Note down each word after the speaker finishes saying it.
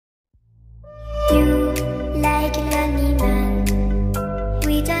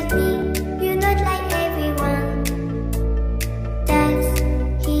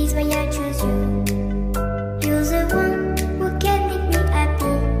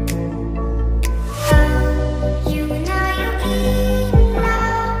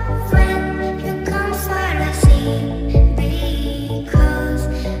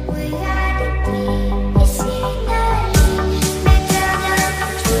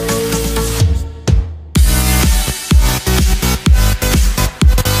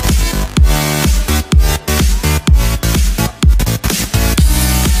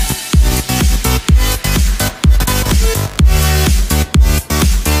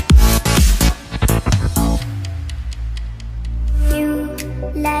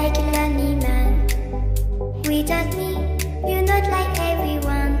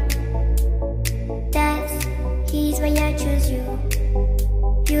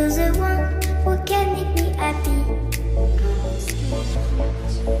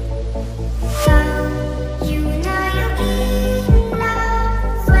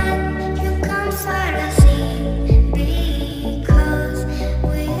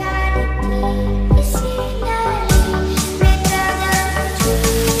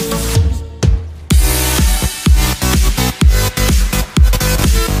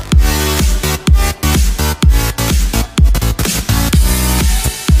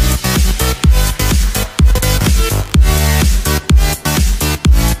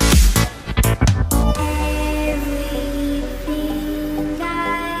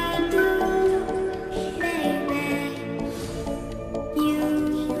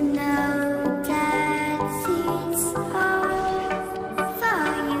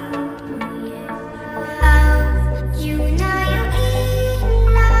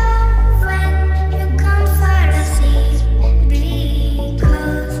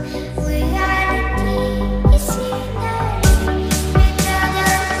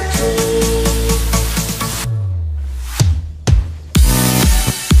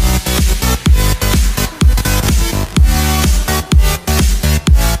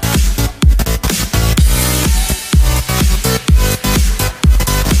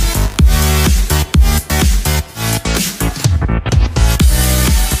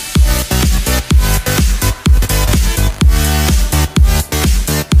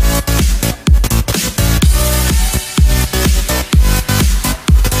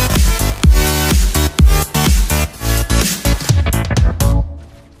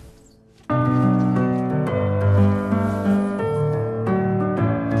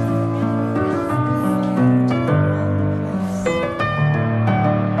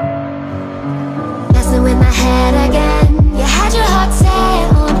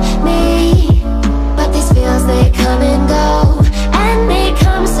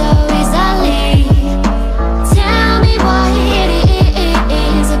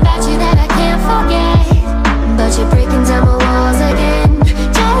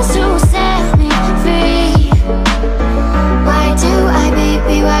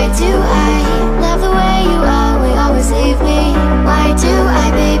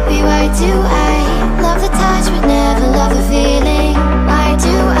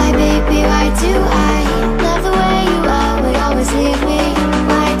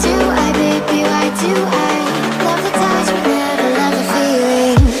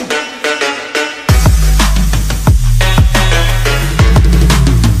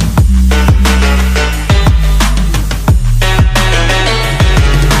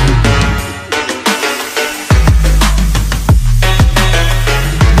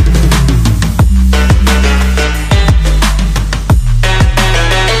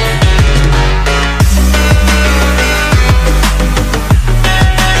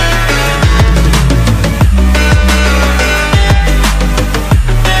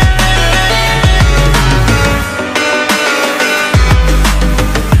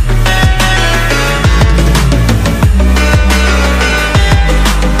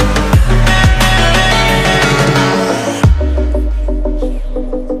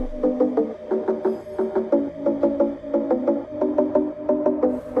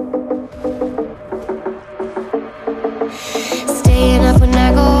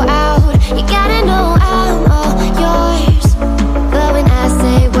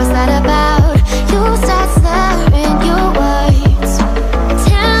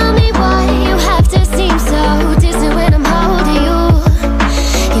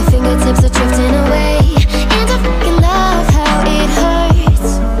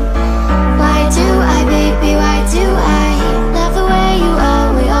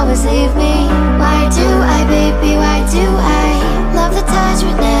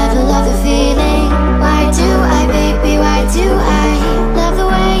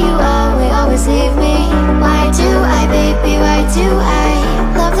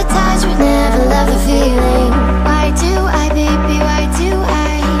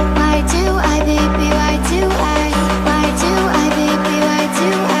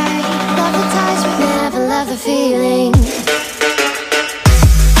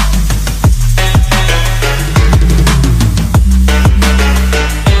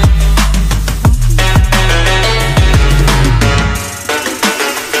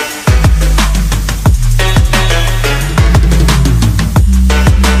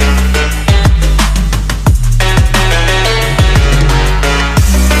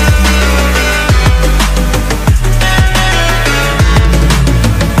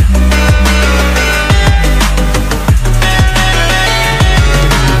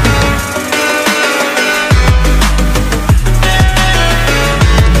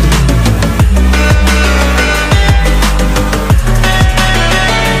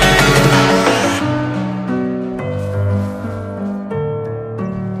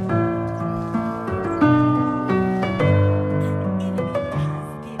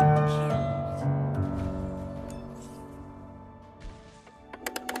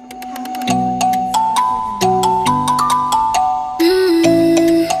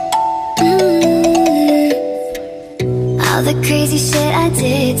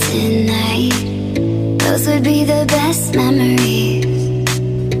did tonight, those would be the best memories.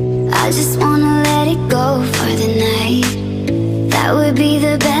 I just wanna let it go for the night. That would be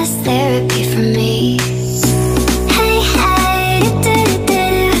the best therapy for me. Hey, hey,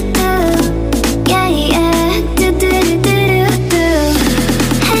 do-do-do-do-do. Yeah, yeah, do-do-do-do-do.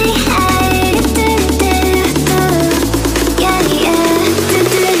 Hey, hey, do-do-do-do-do. Yeah, yeah,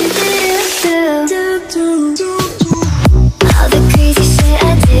 do-do-do-do-do. All the crazy shit I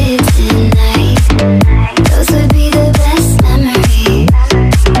did tonight, those would be the best memories.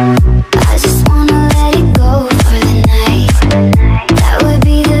 I just wanna let it go for the night. That would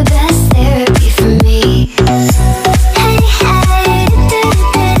be the best therapy for me. Hey, hey,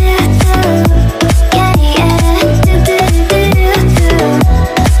 do-do-do-do-do. Yeah, yeah, do-do-do-do-do.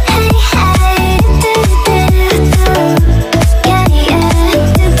 Hey, hey, do-do-do-do-do. Yeah, yeah,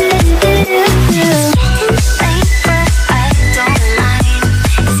 do-do-do-do-do.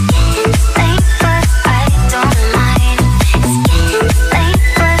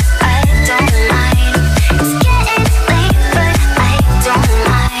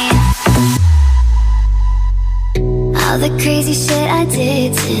 All the crazy shit I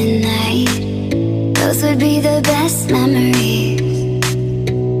did tonight, those would be the best memories.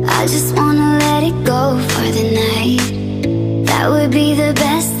 I just wanna let it go for the night. That would be the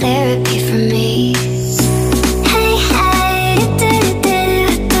best therapy for me. Hey, hey,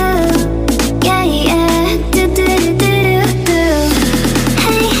 do-do-do-do-do. Yeah, yeah, do-do-do-do-do.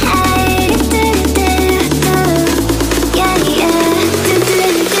 Hey, hey, do-do-do-do-do. Yeah, yeah,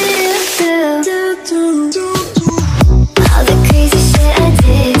 do-do-do-do-do. All the crazy shit I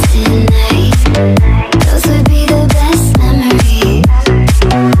did tonight, those would be the best memories.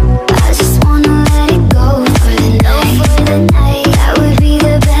 I just wanna let it go for the night. That would be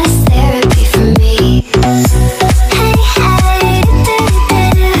the best therapy for me. Hey, hey,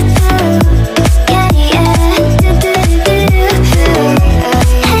 do-do-do-do-do. Yeah, yeah, do-do-do-do-do. Hey,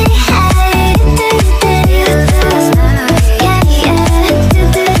 hey, do-do-do-do-do. Yeah, yeah,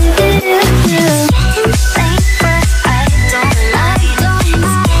 do-do-do-do-do.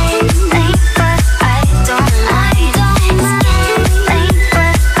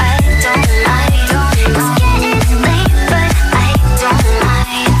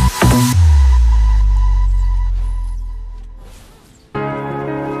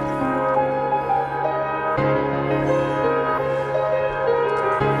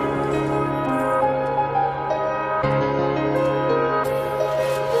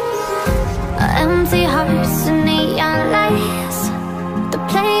 Empty hearts and neon lights, they're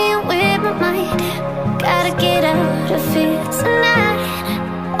playing with my mind. Gotta get out of here tonight.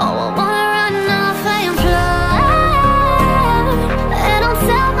 Oh, I wanna run off and fly, and I'll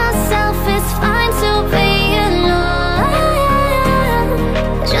tell myself it's fine to be alone,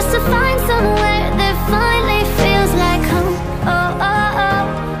 just to find somewhere that finally feels like home. Oh, oh, oh.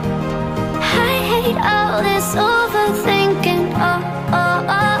 I hate all this overthinking. Oh,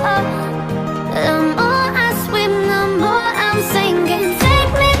 oh, oh, oh. The more I swim, the more I'm sinking.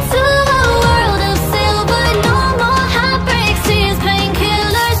 Take me to a world of silver, no more heartbreaks, tears,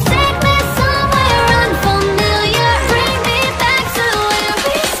 painkillers. Take me somewhere unfamiliar, bring me back to where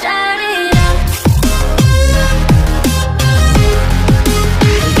we started out.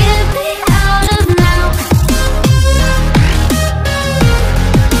 Get me out of now,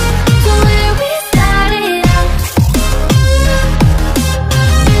 to where we started out.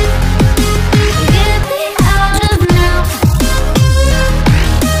 Get me out of now,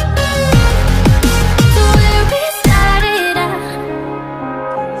 to where we started out.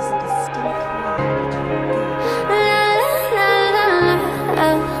 La la la la,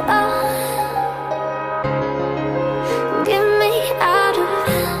 oh, oh. Get me out of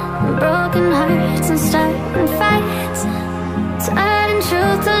broken hearts and starting fights, turning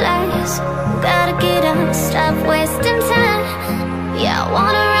truth to lies.